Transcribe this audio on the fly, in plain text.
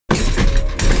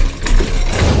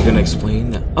You gonna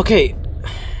explain that? Okay.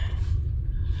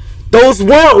 Those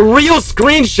weren't real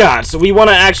screenshots. We want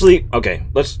to actually... Okay,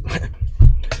 let's...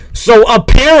 So,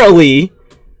 apparently,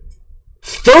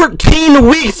 13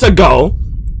 weeks ago,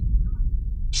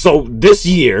 so this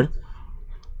year...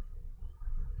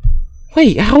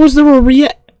 Wait, how is there a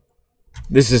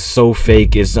This is so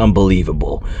fake, it's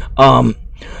unbelievable.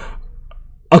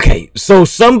 Okay, so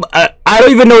I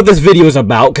don't even know what this video is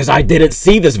about, because I didn't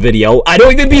see this video. I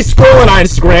don't even be scrolling on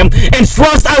Instagram, and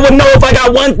trust I would know if I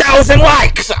got 1,000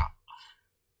 likes!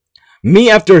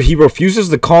 Me after he refuses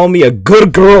to call me a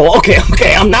good girl. Okay,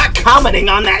 I'm not commenting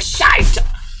on that shite!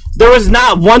 There is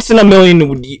not once in a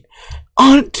million...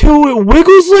 Until it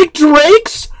wiggles like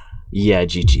Drake's? Yeah,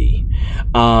 GG.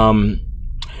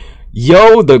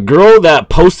 Yo, the girl that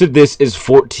posted this is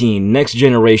 14. Next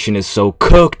generation is so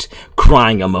cooked.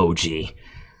 Crying emoji.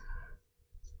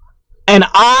 And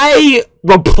I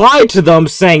replied to them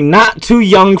saying not too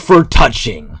young for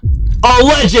touching.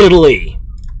 Allegedly.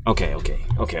 Okay.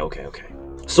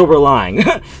 So we're lying.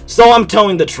 So I'm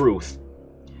telling the truth.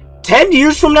 10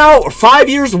 years from now, or 5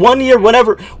 years, 1 year,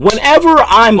 whenever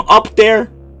I'm up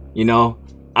there, you know,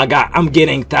 I'm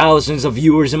getting thousands of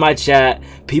viewers in my chat.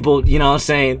 People, you know what I'm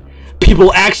saying?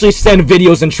 People actually send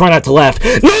videos and try not to laugh.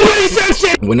 Nobody said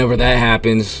shit! Whenever that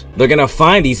happens, they're gonna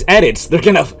find these edits. They're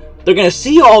gonna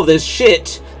see all this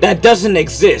shit that doesn't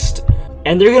exist.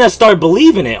 And they're gonna start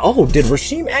believing it. Oh, did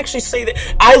Rasheem actually say that?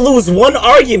 I lose one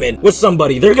argument with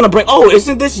somebody. They're gonna bring, oh,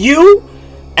 isn't this you?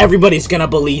 Everybody's gonna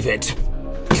believe it.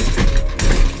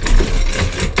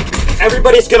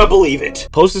 Everybody's gonna believe it.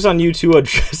 Post this on YouTube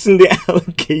addressing the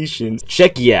allegations.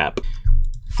 Check Yap.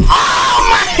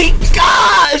 Oh my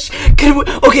gosh! Can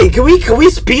we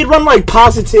speed run like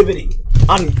positivity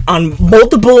on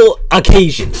multiple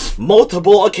occasions?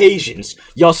 Multiple occasions.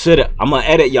 Y'all said it. I'm gonna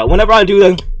edit y'all. Whenever I do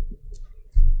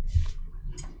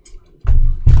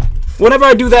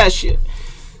that shit.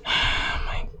 Oh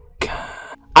my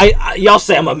god. Y'all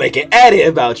say I'm gonna make an edit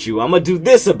about you. I'm gonna do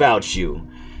this about you.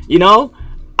 You know?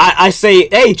 I say,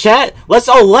 hey chat, let's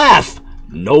all laugh.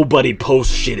 Nobody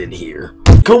posts shit in here.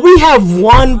 Could we have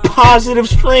one positive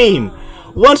stream?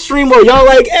 One stream where y'all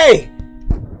like, hey,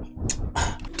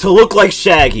 to look like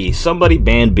Shaggy. Somebody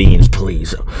ban Beans,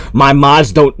 please. My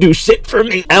mods don't do shit for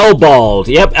me. L bald.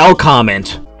 Yep, L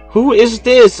comment. Who is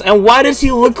this? And why does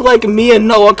he look like me and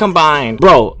Noah combined?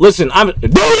 Bro, listen, I'm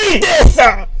delete this!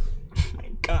 Oh my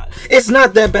god. It's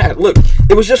not that bad. Look,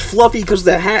 it was just fluffy because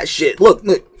the hat shit. Look.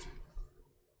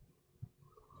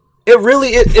 It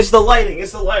really is. It's the lighting.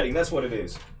 It's the lighting. That's what it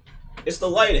is. It's the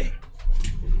lighting.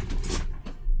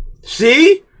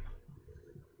 See?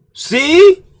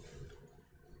 See?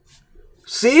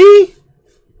 See?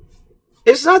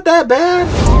 It's not that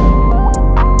bad.